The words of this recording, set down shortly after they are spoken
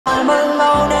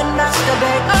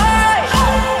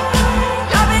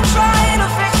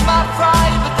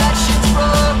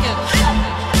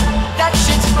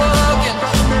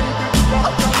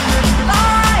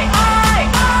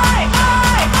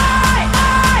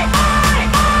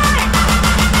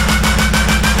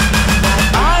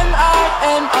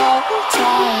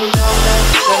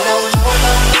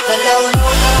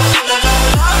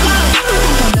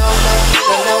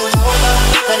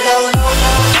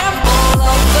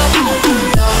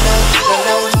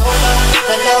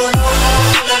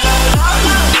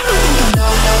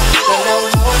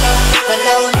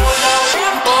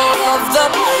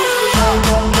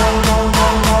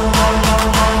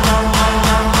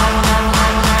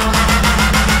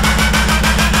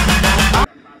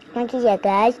Makasih ya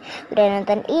guys udah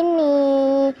nonton ini.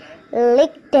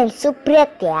 Like dan subscribe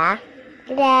ya.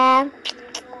 Dadah.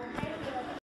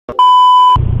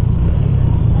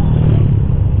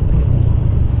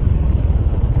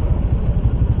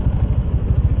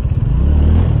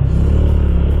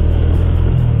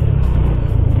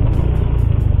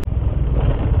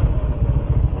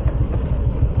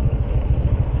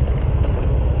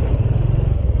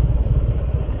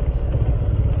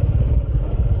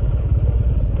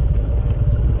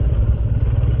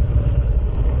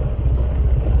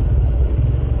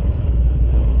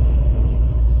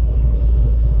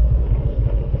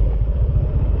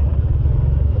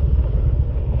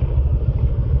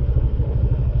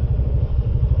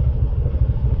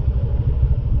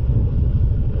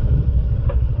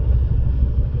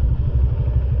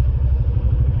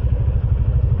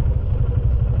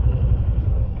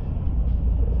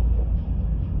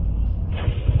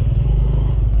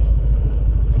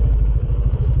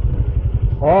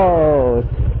 Oh,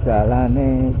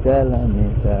 jalane.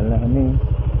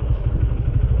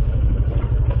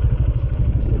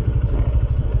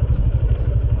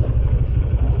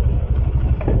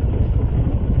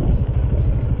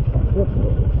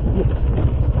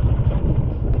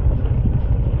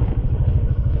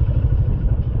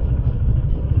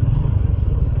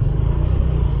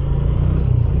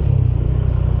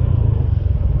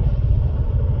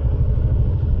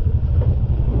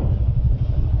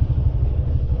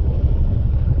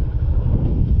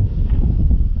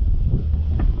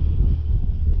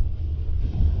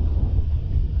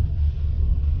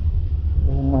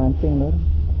 Mancing lor,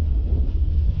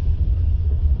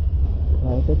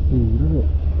 lautnya biru ya.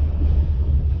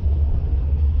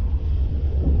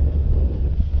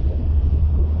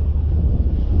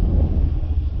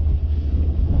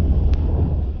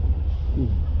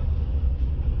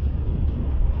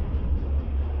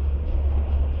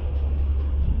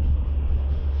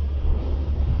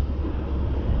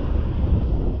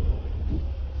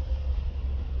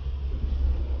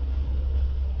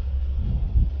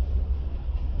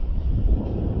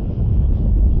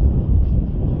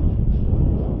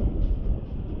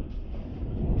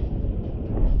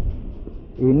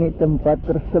 Ini tempat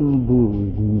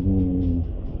tersembunyi.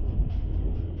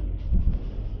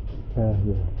 Ya.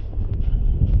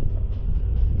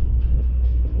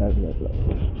 Lihat.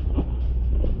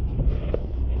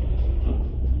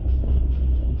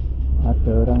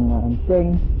 Ada orang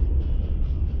mancing.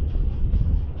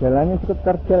 Jalannya cukup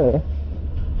terjal ya.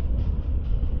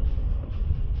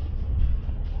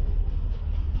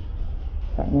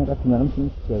 Kayaknya tadi malam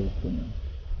sini jauh sini.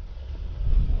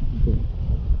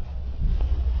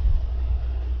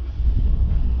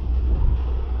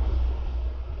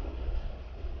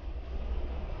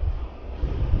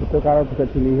 Itu kalau bisa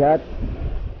dilihat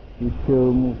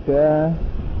hijau muda,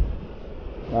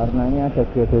 warnanya ada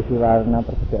gradasi warna,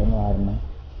 perbedaan warna.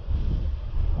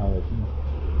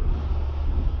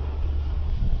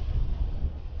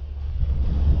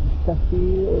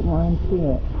 Kasih mancing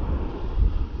ya.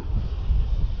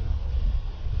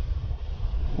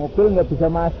 Mobil nggak bisa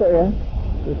masuk ya,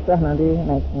 susah nanti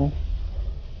naiknya.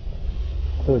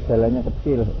 Tuh jalannya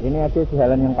kecil. Ini aja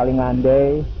jalan yang paling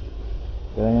landai.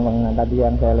 Jalannya Bang, tadi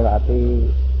yang saya lewati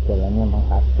jalannya Bang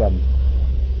tajam,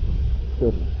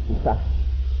 terus susah.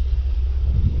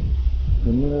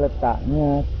 Ini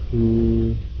letaknya di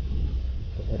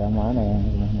daerah mana ya,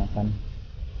 rumah makan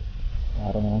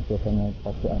warung yang biasanya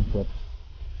pakai buat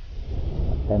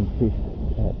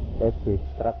bis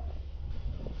truk.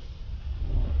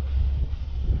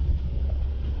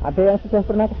 Ada yang sudah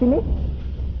pernah kesini?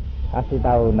 Kasih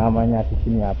tahu namanya di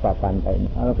sini apa pantai.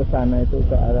 Kalau ke sana itu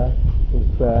ke arah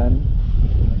Tuban,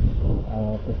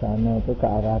 kalau ke sana itu ke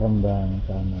arah Rembang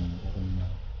sana.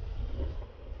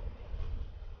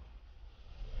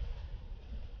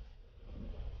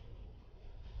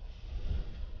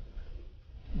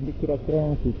 Ini kira-kira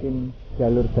yang bikin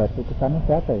jalur batu ke sana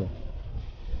siapa ya?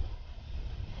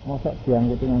 Masa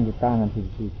diangkutin yang di tangan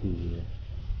sisi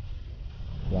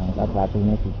yang angkat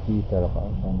batunya sisi belok ke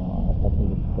sana, angkat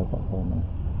batunya belok ke sana.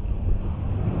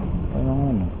 Emang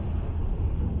mana?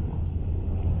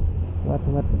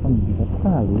 Watu-watu pendidikan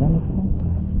sekali kan itu.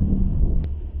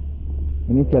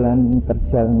 Ini jalan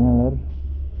terjalnya lor.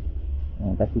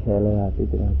 Yang tadi saya lewati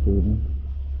itu ini.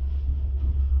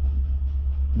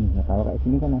 Nah, kalau kayak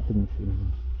sini kan ada mesin.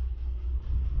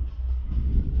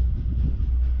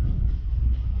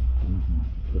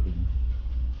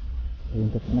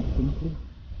 Untuk naik sini.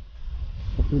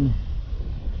 Kesini.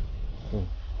 Oh,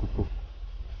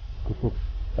 gubuk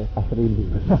lepas rindu.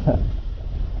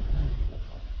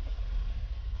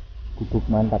 Gubuk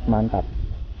mantap-mantap.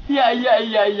 Iya.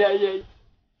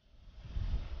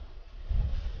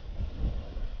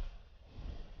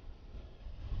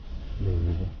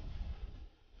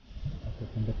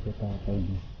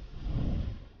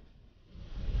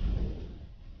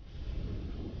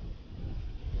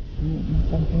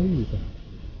 Pantai itu.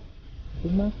 Itu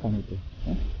makan itu.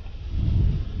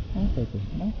 Apa itu?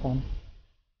 Makan.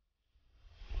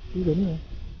 Iya nih.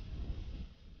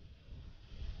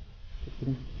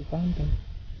 Itu pantai.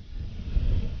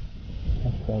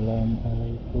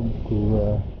 Assalamualaikum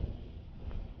gua.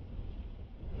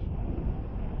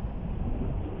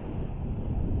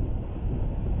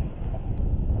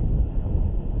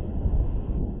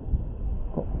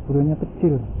 Kok burungnya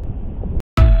kecil?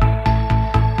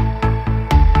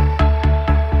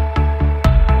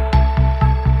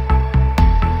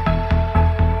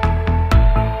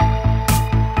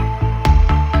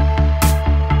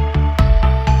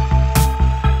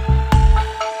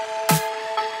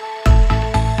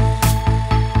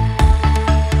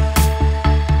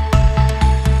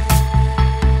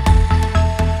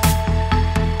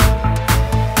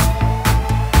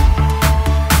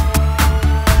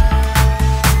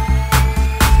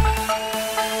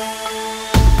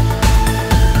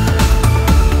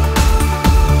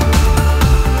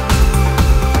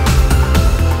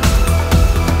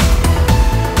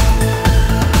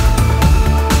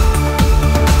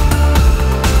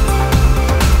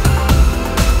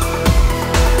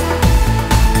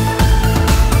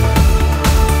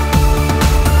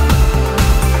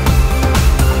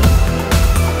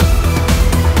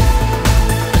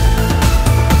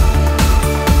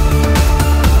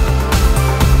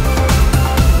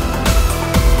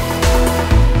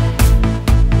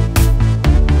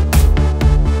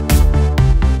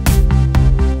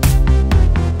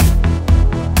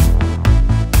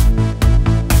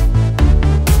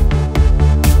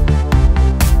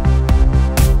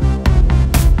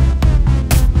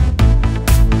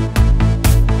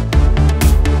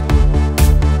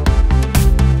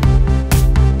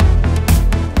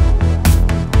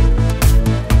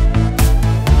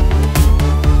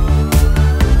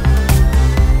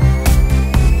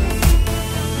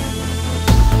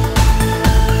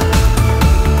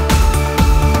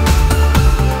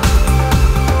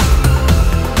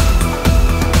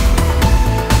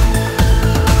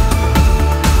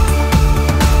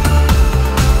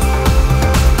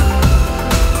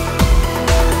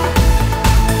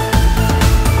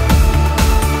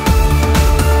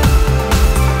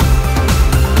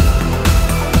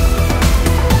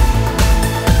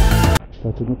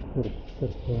 Batunya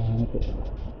besar banget.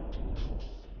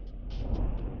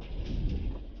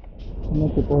 Ini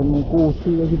tuh pohon mengkusi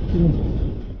lagi di sini.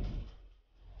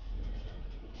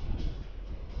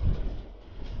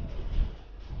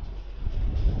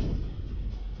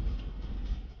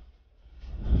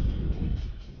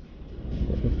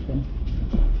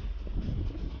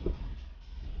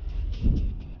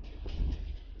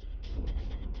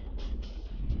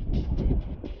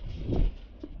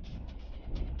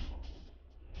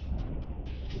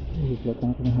 Di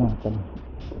belakang tengah makan.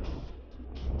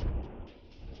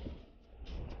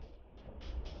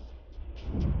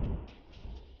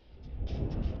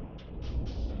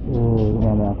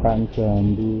 Rumah makan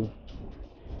jambu.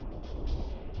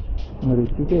 Ngeri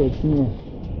juga ya sini.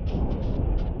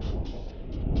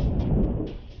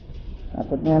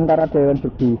 Takutnya ntar ada yang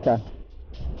berbisa.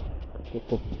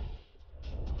 Cukup.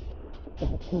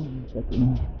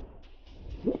 Ini.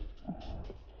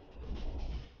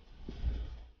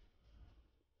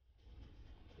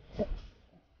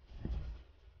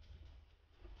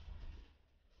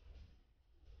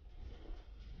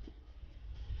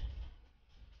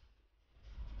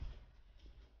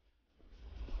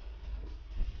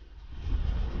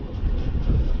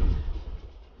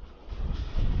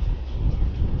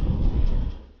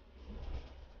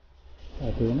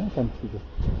 Ada yang makan situ.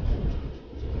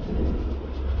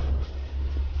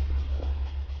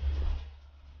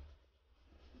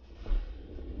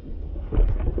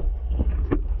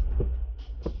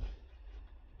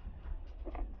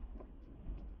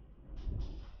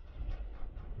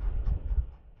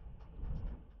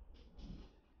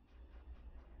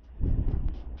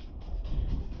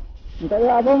 Minta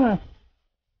ya apa mas?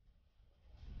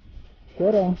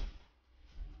 Goreng.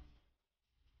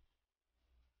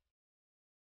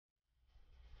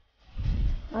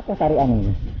 Apa tarian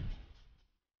ini?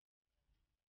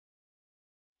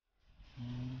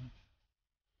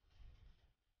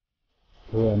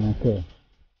 Oh, naga.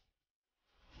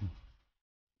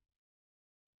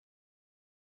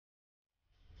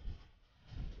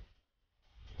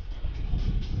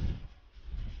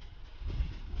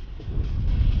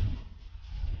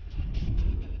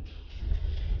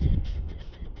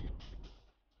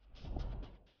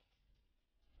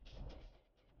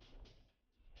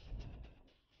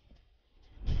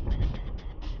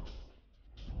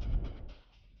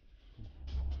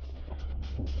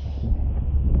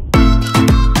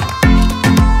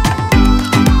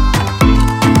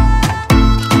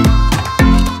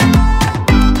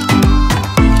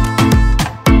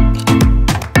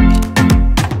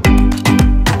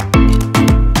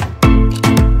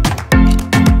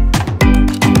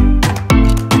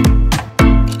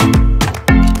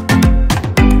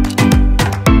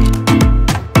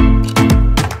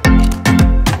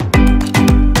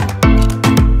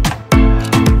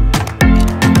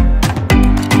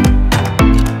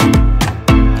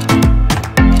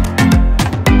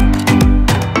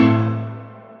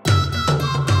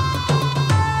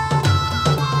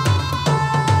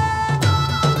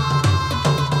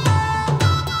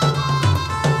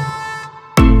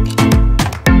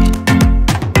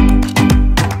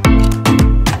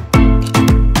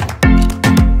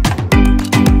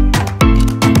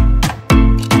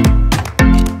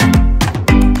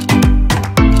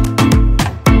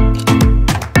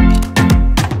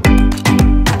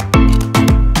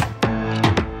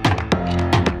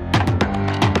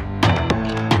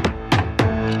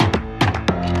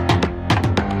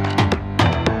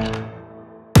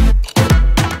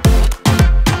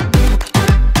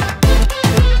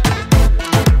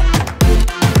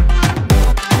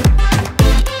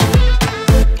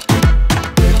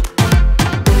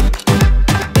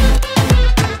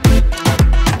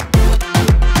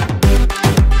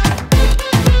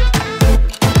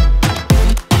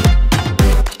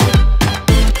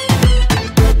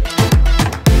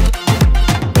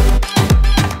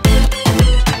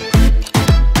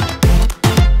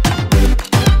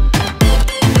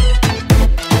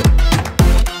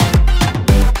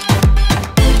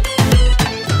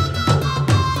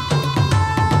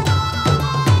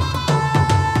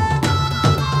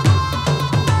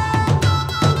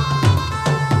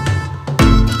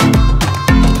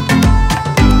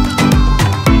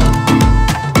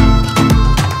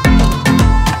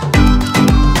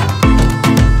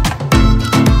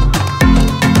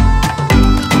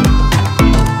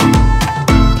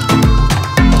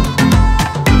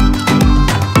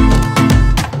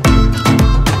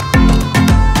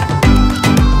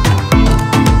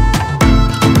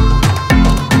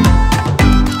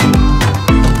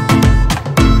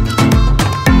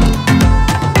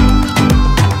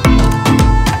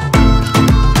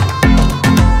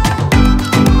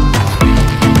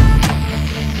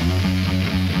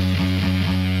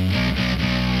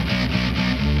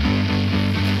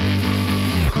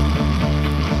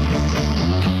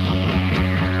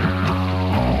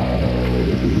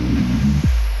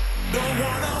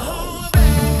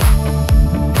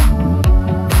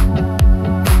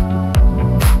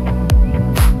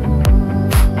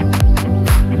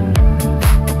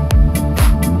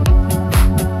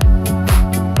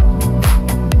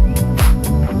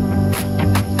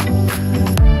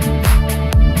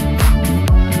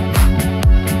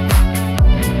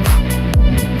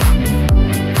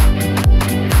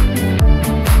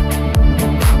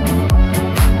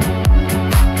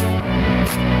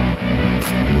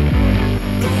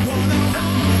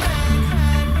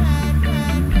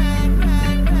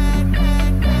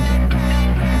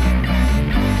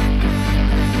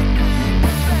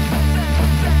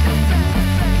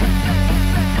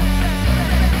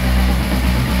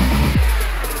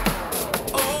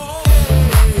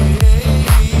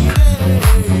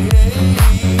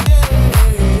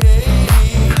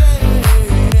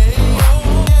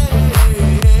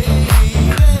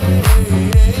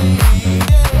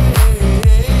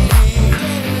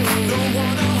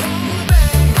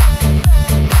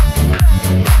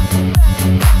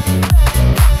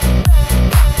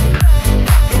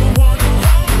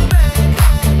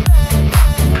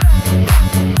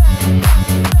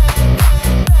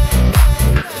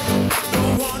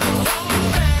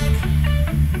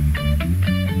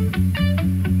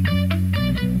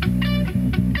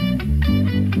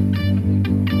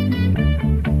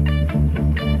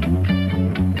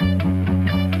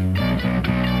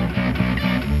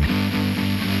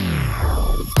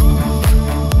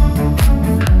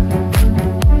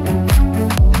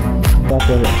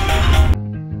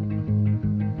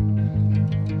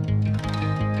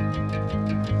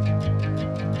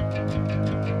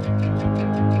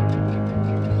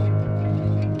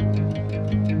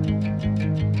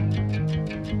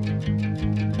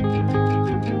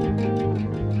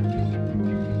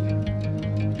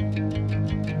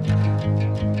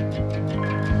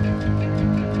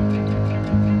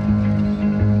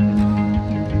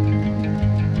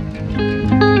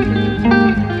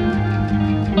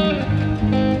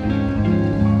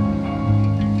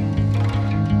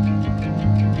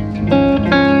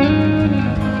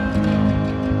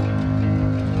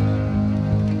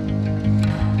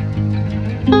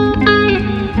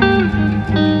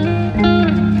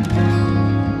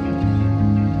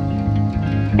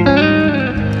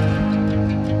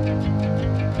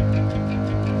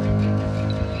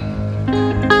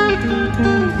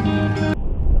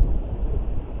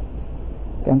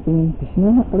 camping di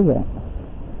sini enak kali ya.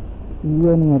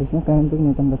 Iya nih, harusnya camping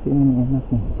nih tempat ini nih, enak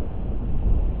nih.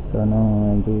 Sono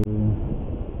itu.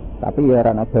 Tapi ya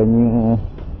rana banyu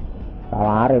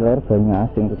kalare lor, banyu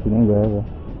asing kesini ya.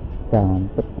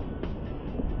 Cantik.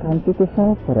 Cantik itu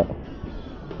siapa rek?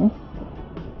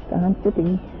 Cantik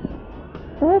ini.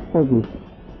 Siapa guys?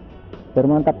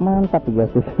 Bermantap-mantap ya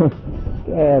guys.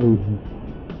 Carry.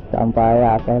 Sampai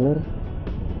akeh lor.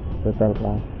 Total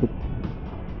plastik.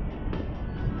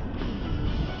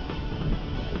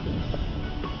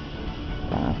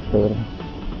 Kasur.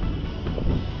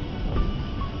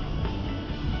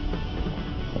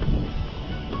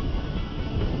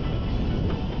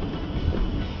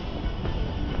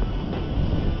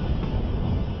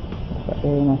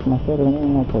 Mas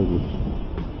ini apa gitu?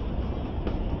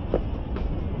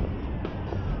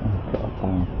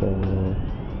 Kasur.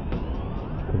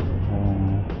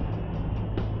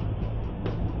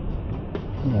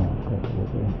 Ya, kayak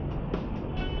gitu.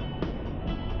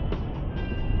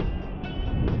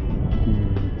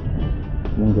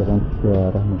 Menjalan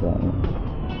sejarah misalnya.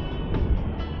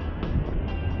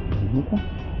 Ini kan?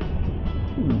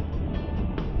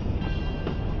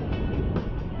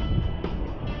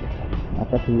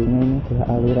 Apa dulunya ini adalah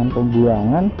aliran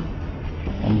pembuangan,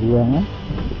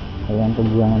 aliran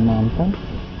pembuangan mantan.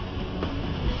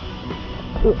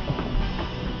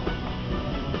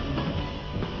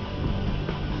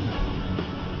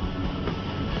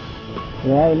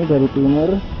 Ya, ini dari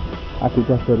timur,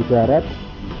 akibat dari barat,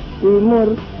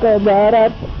 timur ke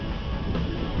barat.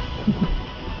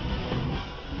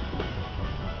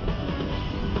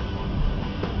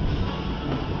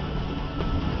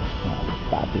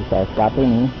 Saya sepatu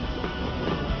ini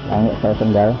langit saya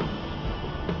sendal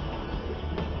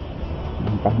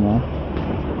entahnya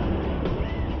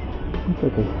itu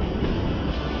tuh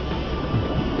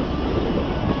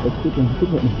kecil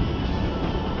nih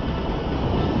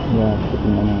ya,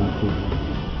 kecilnya mati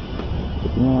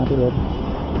loh.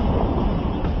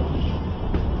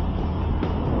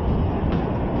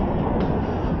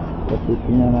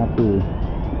 Kecilnya mati.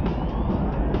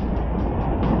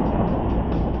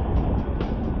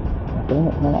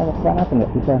 Mana panas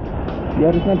nggak bisa,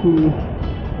 dia harusnya di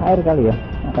air kali ya,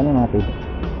 makanya mati.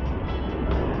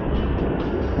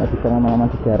 Nggak bisa lama-lama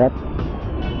di darat.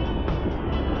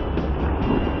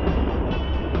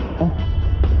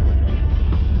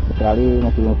 Kecuali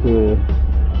mobil-mobil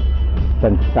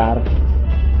dan besar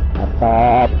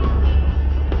atap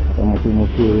atau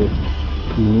mobil-mobil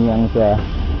ini yang udah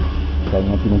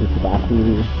banyak dimodifikasi,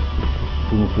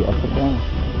 mobil akses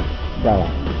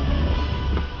jalan.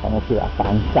 Mobil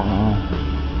Pantai,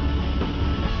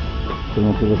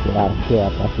 mobil keluarga,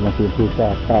 apa mobil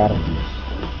beser,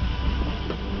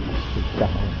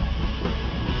 susah.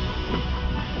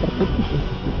 Terputus.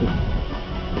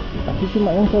 Tapi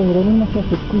cuma yang saya ini masih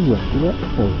ada dua, ya.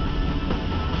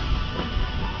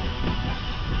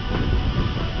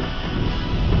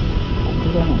 Tapi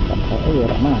ya makan, saya ya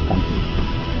makan,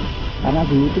 karena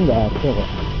dulu itu nggak ada kok.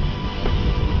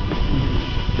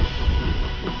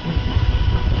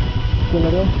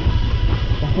 Sebenarnya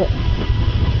capek.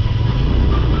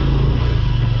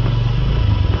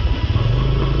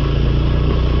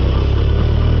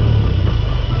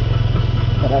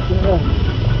 Terasin loh.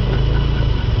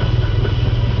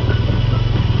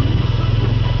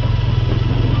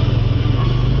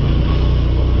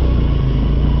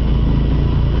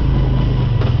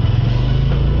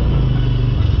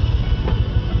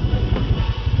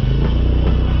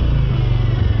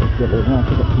 Jalurnya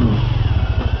sudah sini.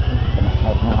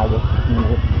 Ayo, ini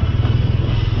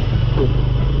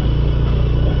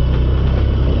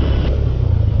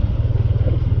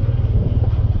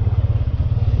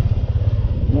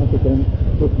jalan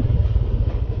tutup,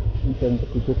 ini jalan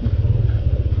tertutup nih.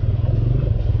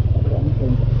 Ini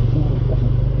jalan tertutup.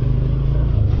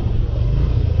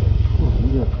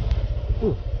 Iya.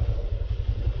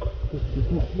 Itu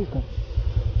nggak bukan.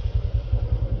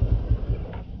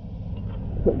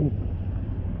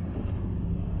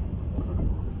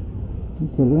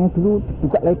 Jalurnya dulu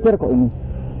dibuka lebar kok ini.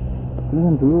 Ini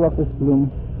kan dulu waktu sebelum.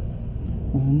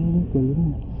 Nah ini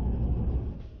jalurnya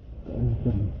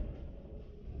lebar.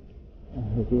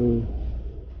 Jadi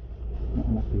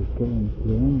anak bikin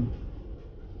belum.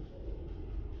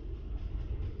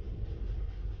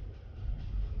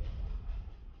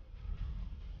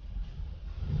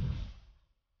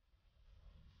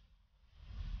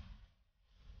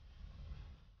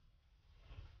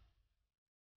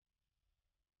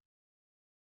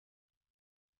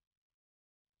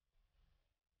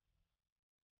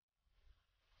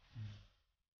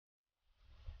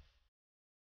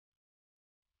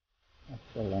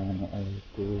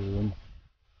 Assalamualaikum.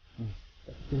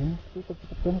 Tutup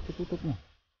banget, tutupnya.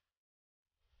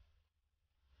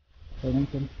 Jangan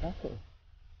jam kakek.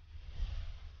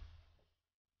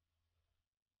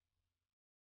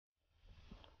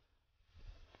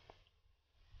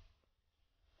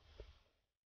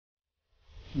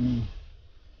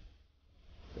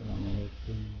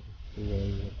 Assalamualaikum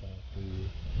warahmatullahi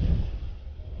wabarakatuh.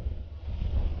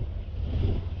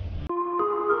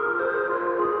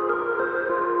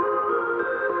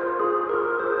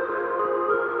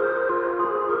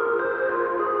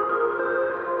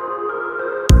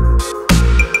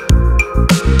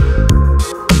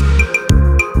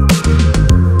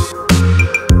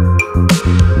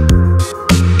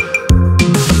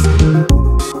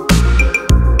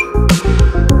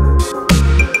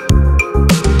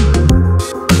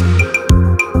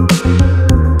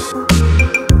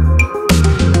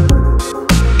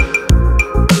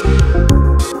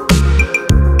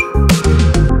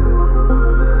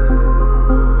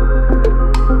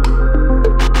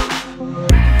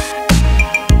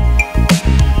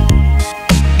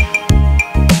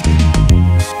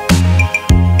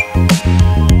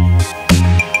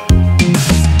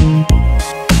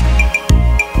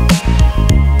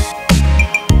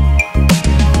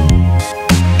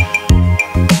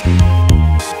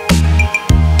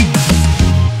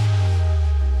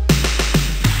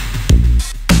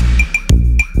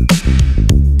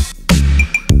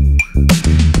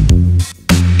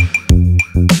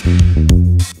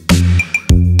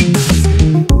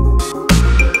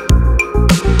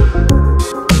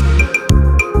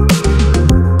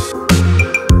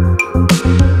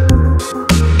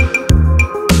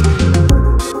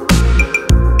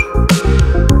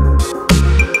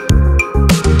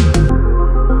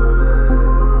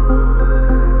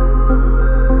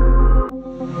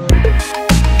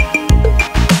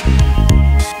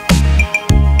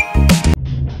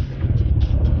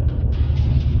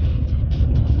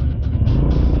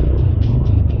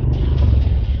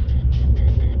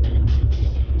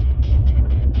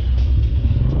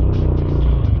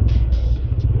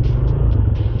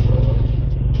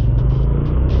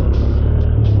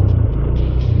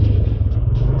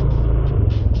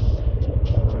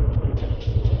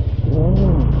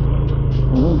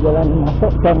 Jalan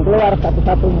masuk dan keluar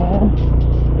satu-satunya.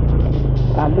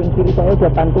 Samping kiri saya ada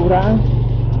pantura.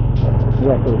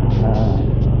 Ya tuh.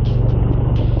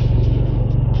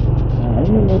 Nah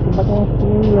ini nih tempatnya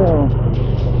sini loh.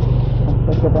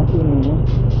 Sampai ke sini.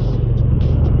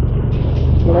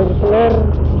 Telur-telur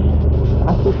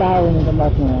pasti tahu nih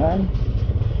tempatnya kan.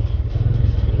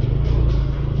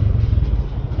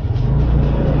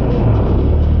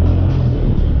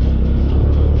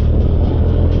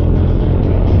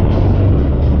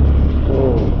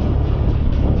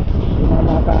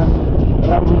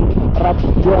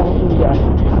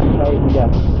 Pantai indah.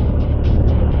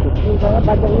 Ini saya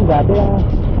pantai indah, ada yang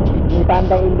ini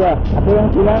pantai indah, ada yang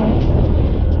bilang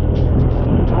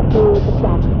aku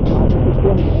pecat.